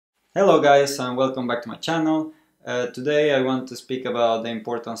Hello guys and welcome back to my channel. Today I want to speak about the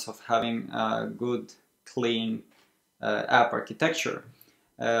importance of having a good, clean app architecture.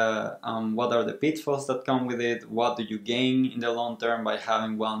 What are the pitfalls that come with it? What do you gain in the long term by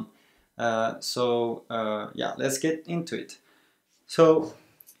having one? Yeah, let's get into it. So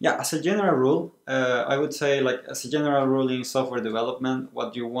yeah, as a general rule, I would say as a general rule in software development,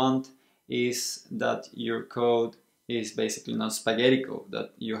 what you want is that your code is basically not spaghetti code,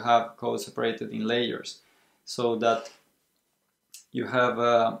 that you have code separated in layers so that you have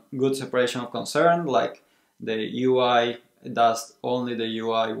a good separation of concern, like the UI does only the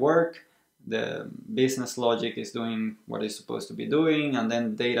UI work, the business logic is doing what it's supposed to be doing, and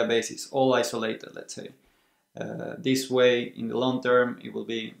then the database is all isolated, let's say. This way, in the long term, it will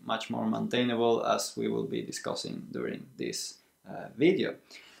be much more maintainable, as we will be discussing during this video.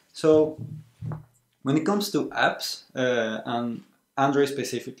 So, when it comes to apps, and Android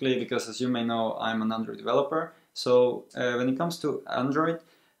specifically, because as you may know, I'm an Android developer, so when it comes to Android,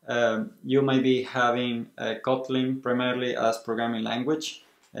 you may be having Kotlin primarily as programming language,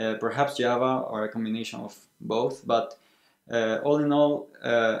 perhaps Java or a combination of both, but all in all,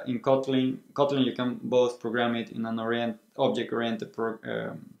 in Kotlin you can both program it in an object-oriented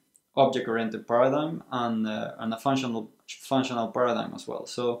paradigm and a functional paradigm as well.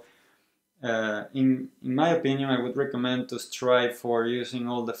 So, in my opinion, I would recommend to strive for using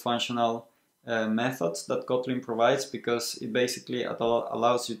all the functional methods that Kotlin provides, because it basically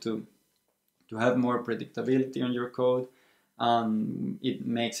allows you to have more predictability on your code, and it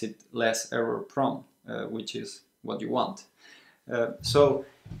makes it less error prone, which is what you want. So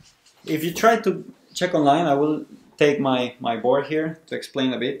if you try to check online, I will take my board here to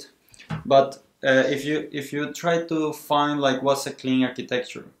explain a bit, but if you try to find what's a clean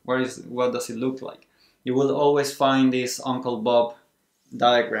architecture, what does it look like, you will always find this Uncle Bob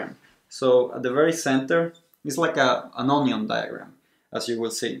diagram. So at the very center is like an onion diagram, as you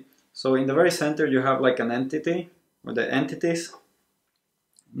will see. So in the very center you have like an entity, or the entities,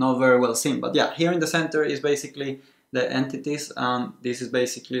 not very well seen, but yeah, here in the center is basically the entities, and this is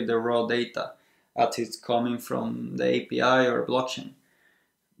basically the raw data as it's coming from the API or blockchain.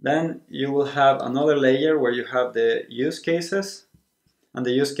 Then you will have another layer where you have the use cases, and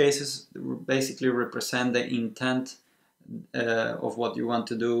the use cases basically represent the intent of what you want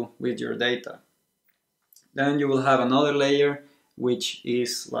to do with your data. Then you will have another layer which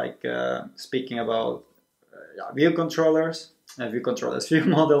is speaking about view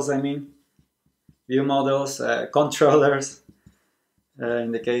models, I mean. View models, controllers,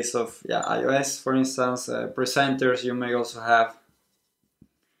 in the case of iOS, for instance, presenters you may also have.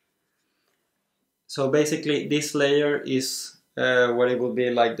 So basically this layer is what it will be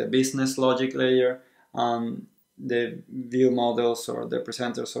like the business logic layer, and the view models or the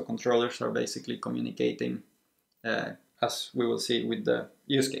presenters or controllers are basically communicating, as we will see, with the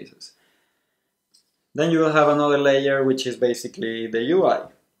use cases. Then you will have another layer which is basically the UI,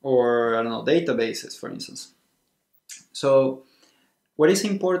 or I don't know, databases, for instance. So what is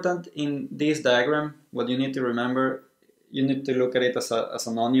important in this diagram, what you need to remember, you need to look at it as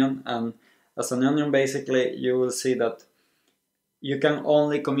an onion, and as an onion basically you will see that you can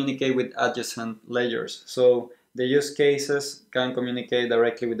only communicate with adjacent layers. So the use cases can communicate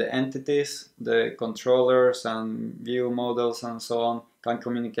directly with the entities, the controllers and view models and so on can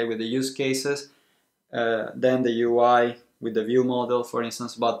communicate with the use cases, then the UI with the view model, for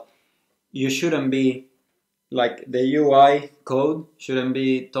instance, but you shouldn't be, like, the UI code shouldn't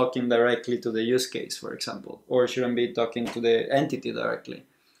be talking directly to the use case, for example, or shouldn't be talking to the entity directly.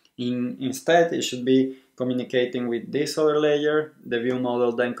 Instead, it should be communicating with this other layer. The view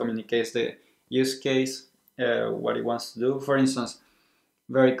model then communicates the use case, what it wants to do. For instance,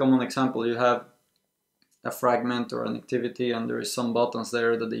 very common example, you have a fragment or an activity and there is some buttons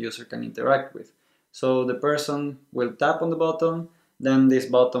there that the user can interact with. So the person will tap on the button, then this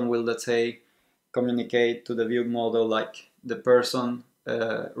button will, let's say, communicate to the view model like the person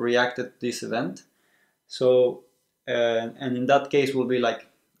reacted to this event. So, and in that case will be like,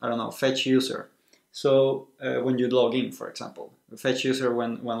 I don't know, fetch user. So when you log in, for example, fetch user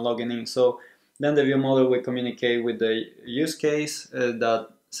when logging in. So then the view model will communicate with the use case that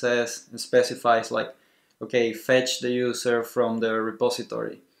says and specifies like, okay, fetch the user from the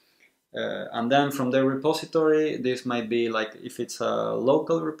repository. And then from the repository, this might be like, if it's a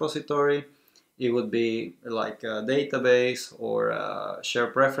local repository, it would be like a database or a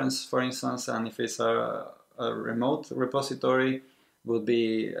shared preference, for instance. And if it's a remote repository, would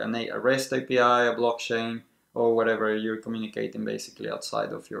be a REST API, a blockchain, or whatever you're communicating basically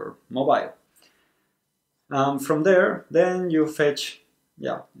outside of your mobile. From there, then you fetch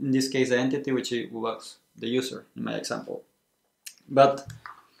yeah, in this case the entity, which was the user in my example. But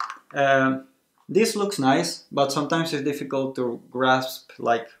this looks nice, but sometimes it's difficult to grasp,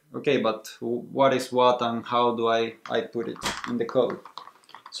 like, okay, but what is what and how do I put it in the code?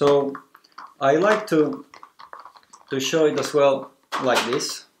 So I like to show it as well like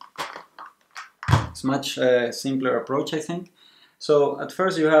this. It's much simpler approach, I think. So at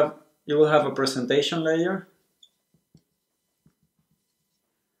first you will have a presentation layer.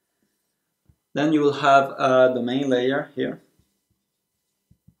 Then you will have a domain layer here.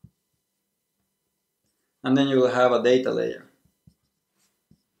 And then you will have a data layer.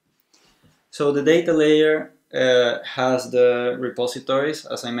 So the data layer has the repositories,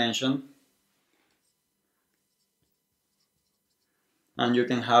 as I mentioned. And you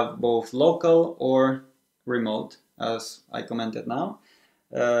can have both local or remote, as I commented now.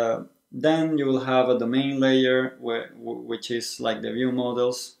 Then you will have a domain layer, which is like the view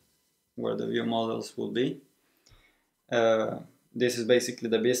models, where the view models will be. This is basically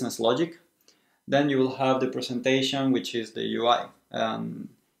the business logic. Then you will have the presentation, which is the UI.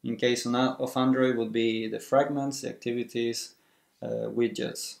 In case of Android, would be the fragments, the activities,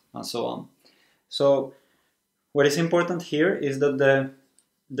 widgets, and so on. So what is important here is that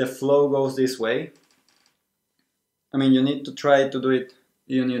the flow goes this way. I mean, you need to try to do it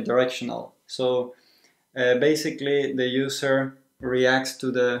unidirectional. So basically, the user reacts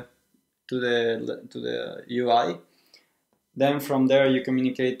to the UI. Then from there, you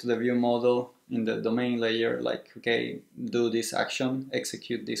communicate to the view model in the domain layer, like, okay, do this action,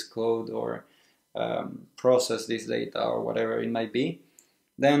 execute this code, or process this data, or whatever it might be.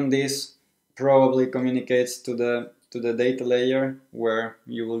 Then this probably communicates to the data layer, where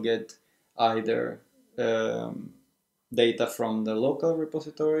you will get either data from the local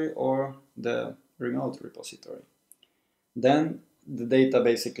repository or the remote repository. Then the data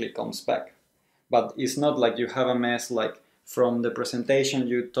basically comes back. But it's not like you have a mess, like from the presentation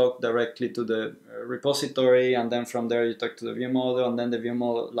you talk directly to the repository, and then from there you talk to the view model, and then the view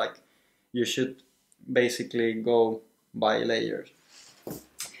model, like, you should basically go by layers.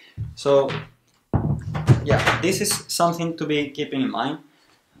 So yeah, this is something to be keeping in mind.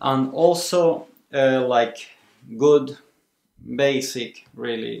 And also like good basic,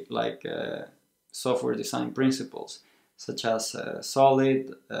 really, like software design principles, such as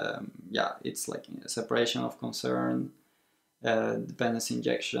solid, yeah, it's like a separation of concern, dependency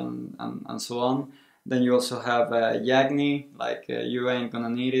injection, and so on. Then you also have YAGNI, like you ain't gonna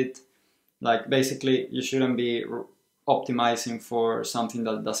need it. Like basically you shouldn't be optimizing for something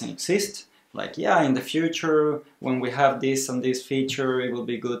that doesn't exist. Like, yeah, in the future when we have this and this feature, it will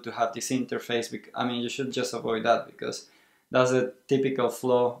be good to have this interface. I mean, you should just avoid that, because that's a typical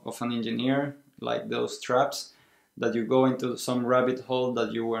flaw of an engineer, like those traps that you go into some rabbit hole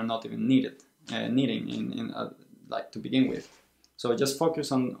that you were not even needing like to begin with. So just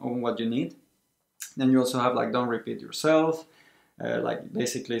focus on what you need. Then you also have like don't repeat yourself, like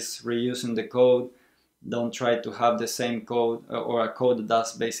basically it's reusing the code. Don't try to have the same code or a code that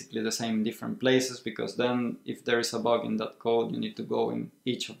does basically the same in different places, because then if there is a bug in that code, you need to go in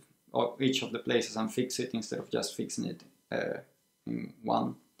each of the places and fix it, instead of just fixing it in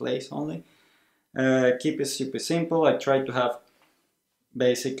one place only. Keep it super simple. I try to have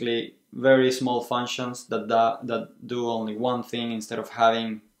basically very small functions that do only one thing, instead of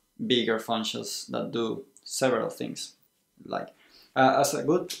having bigger functions that do several things. Like as a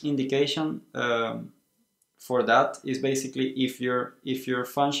good indication for that is basically if your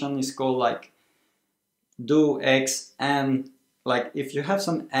function is called like do x and, like if you have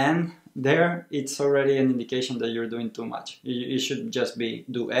some and there, it's already an indication that you're doing too much. It should just be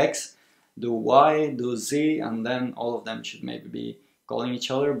do x, do y, do z, and then all of them should maybe be calling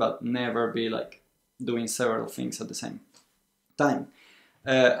each other, but never be like doing several things at the same time.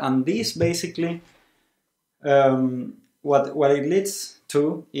 And this basically, what it leads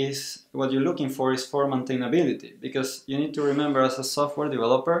to is, what you're looking for is for maintainability, because you need to remember, as a software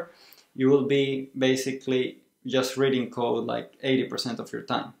developer, you will be basically just reading code like 80% of your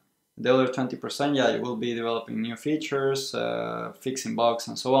time. The other 20%, yeah, you will be developing new features, fixing bugs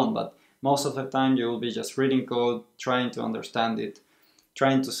and so on, but most of the time you will be just reading code, trying to understand it,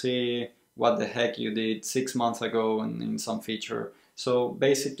 trying to see what the heck you did 6 months ago in some feature. So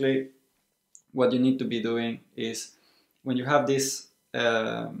basically what you need to be doing is, when you have this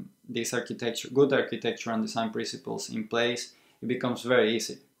architecture, good architecture and design principles in place, it becomes very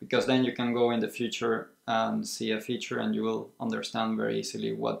easy, because then you can go in the future and see a feature and you will understand very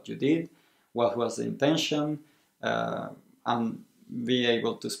easily what you did, what was the intention, and be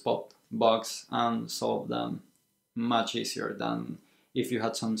able to spot bugs and solve them much easier than if you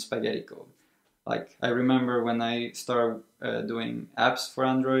had some spaghetti code. Like I remember when I started doing apps for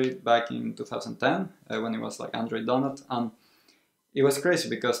Android back in 2010, when it was like Android Donut, and it was crazy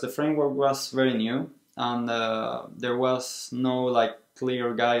because the framework was very new, and there was no like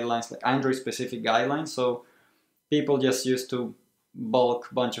clear guidelines, like Android specific guidelines, so people just used to bulk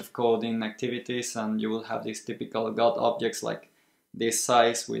bunch of code in activities, and you will have these typical God objects like this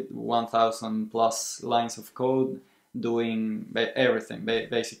size with 1000 plus lines of code doing everything,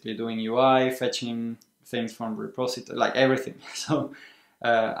 basically doing UI, fetching things from repository, like everything. So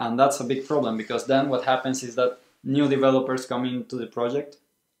and that's a big problem, because then what happens is that new developers come into the project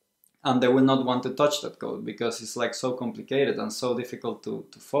and they will not want to touch that code because it's like so complicated and so difficult to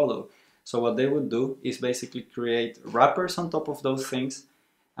follow. So what they would do is basically create wrappers on top of those things,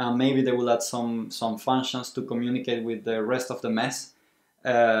 and maybe they will add some functions to communicate with the rest of the mess.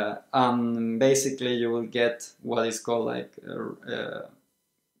 And basically you will get what is called like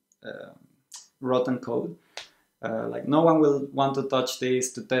rotten code. Like no one will want to touch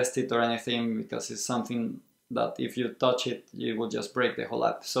this to test it or anything, because it's something that if you touch it, you will just break the whole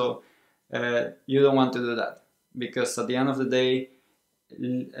app. So you don't want to do that, because at the end of the day,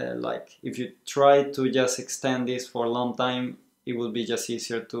 like if you try to just extend this for a long time, it will be just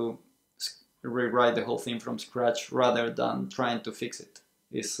easier to rewrite the whole thing from scratch rather than trying to fix it.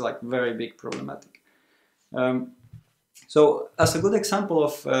 It's like very big problematic. So as a good example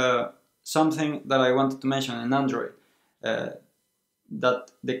of something that I wanted to mention in Android,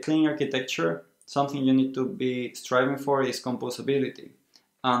 that the clean architecture, something you need to be striving for is composability.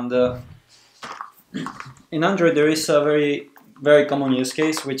 And in Android there is a very common use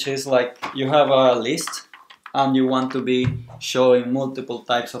case, which is like you have a list and you want to be showing multiple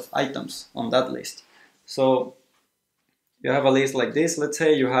types of items on that list. So you have a list like this, let's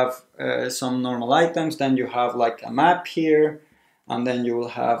say you have some normal items, then you have like a map here, and then you will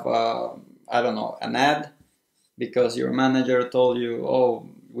have, I don't know, an ad, because your manager told you, oh,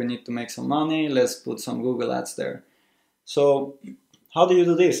 we need to make some money, let's put some Google ads there. So how do you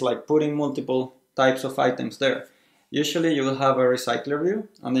do this, like putting multiple types of items there? Usually you will have a recycler view,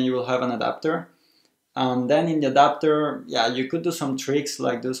 and then you will have an adapter. And then in the adapter, yeah, you could do some tricks,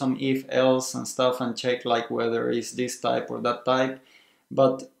 like do some if else and stuff, and check like whether it's this type or that type.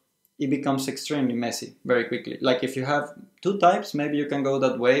 But it becomes extremely messy very quickly. Like if you have 2 types, maybe you can go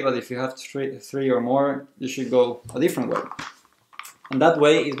that way, but if you have three or more, you should go a different way. And that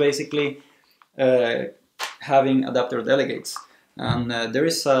way is basically having adapter delegates. And there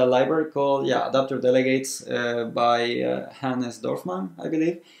is a library called adapter delegates by Hannes Dorfman, I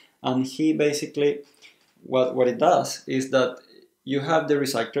believe. And he basically, what it does is that you have the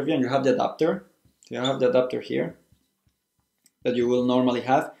recycler view and you have the adapter. You have the adapter here that you will normally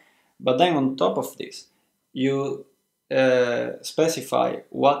have. But then on top of this, you specify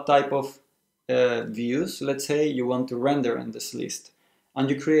what type of views, let's say, you want to render in this list. And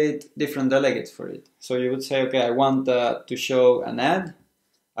you create different delegates for it. So you would say, okay, I want to show an ad,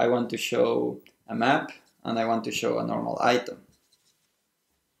 I want to show a map, and I want to show a normal item.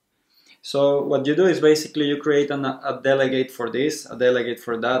 So what you do is basically you create a delegate for this, a delegate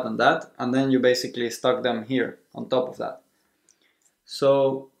for that, and then you basically stuck them here on top of that.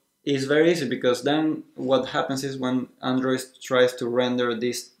 So it's very easy, because then what happens is when Android tries to render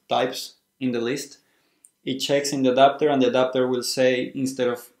these types in the list, it checks in the adapter, and the adapter will say, instead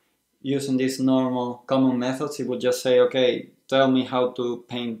of using these normal common methods, it will just say, okay, tell me how to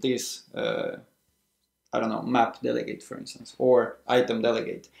paint this, I don't know, map delegate, for instance, or item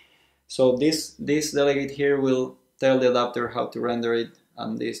delegate. So this delegate here will tell the adapter how to render it,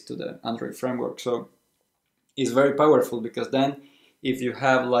 and this to the Android framework. So it's very powerful, because then if you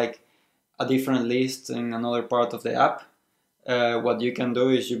have like a different list in another part of the app, what you can do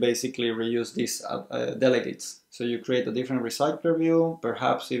is you basically reuse these delegates. So you create a different recycler view,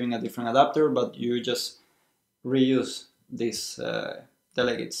 perhaps even a different adapter, but you just reuse these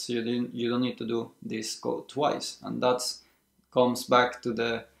delegates. You don't need to do this code twice, and that comes back to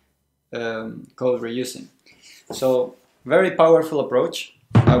the code reusing. So very powerful approach.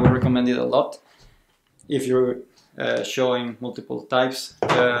 I would recommend it a lot if you're showing multiple types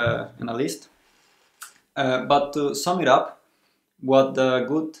in a list. But to sum it up, what the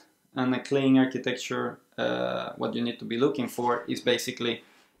good and a clean architecture, what you need to be looking for is basically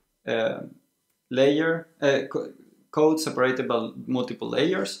code separated by multiple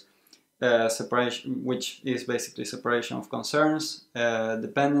layers, separation, which is basically separation of concerns,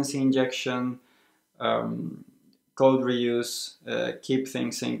 dependency injection, code reuse, keep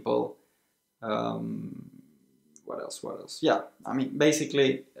things simple. What else? Yeah, I mean,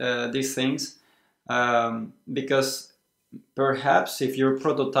 basically these things, because perhaps if you're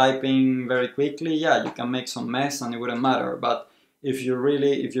prototyping very quickly, yeah, you can make some mess and it wouldn't matter. But if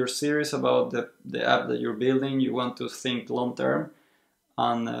you're serious about the app that you're building, you want to think long term,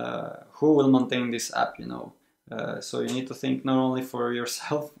 and who will maintain this app, you know. So you need to think not only for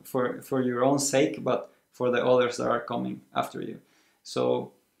yourself, for your own sake, but for the others that are coming after you.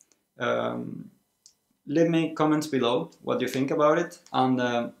 So leave me comments below what you think about it, and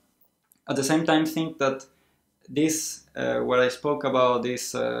at the same time think that this, what I spoke about,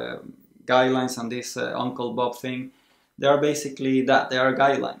 these guidelines and this Uncle Bob thing, they are basically that, they are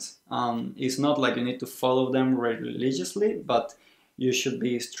guidelines. It's not like you need to follow them religiously, but you should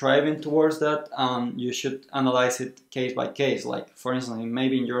be striving towards that, and you should analyze it case by case. Like, for instance,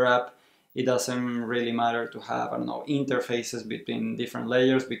 maybe in your app, it doesn't really matter to have, I don't know, interfaces between different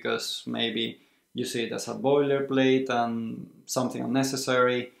layers, because maybe you see it as a boilerplate and something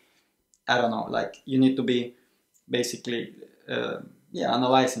unnecessary. I don't know, like, you need to be basically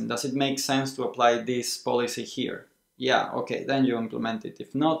analyzing, does it make sense to apply this policy here? Yeah, okay, then you implement it.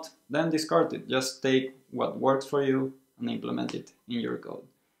 If not, then discard it. Just take what works for you and implement it in your code.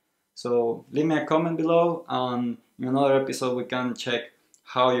 So leave me a comment below, and in another episode we can check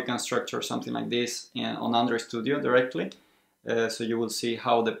how you can structure something like this on Android Studio directly. So you will see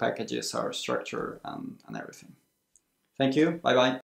how the packages are structured and everything. Thank you, bye bye.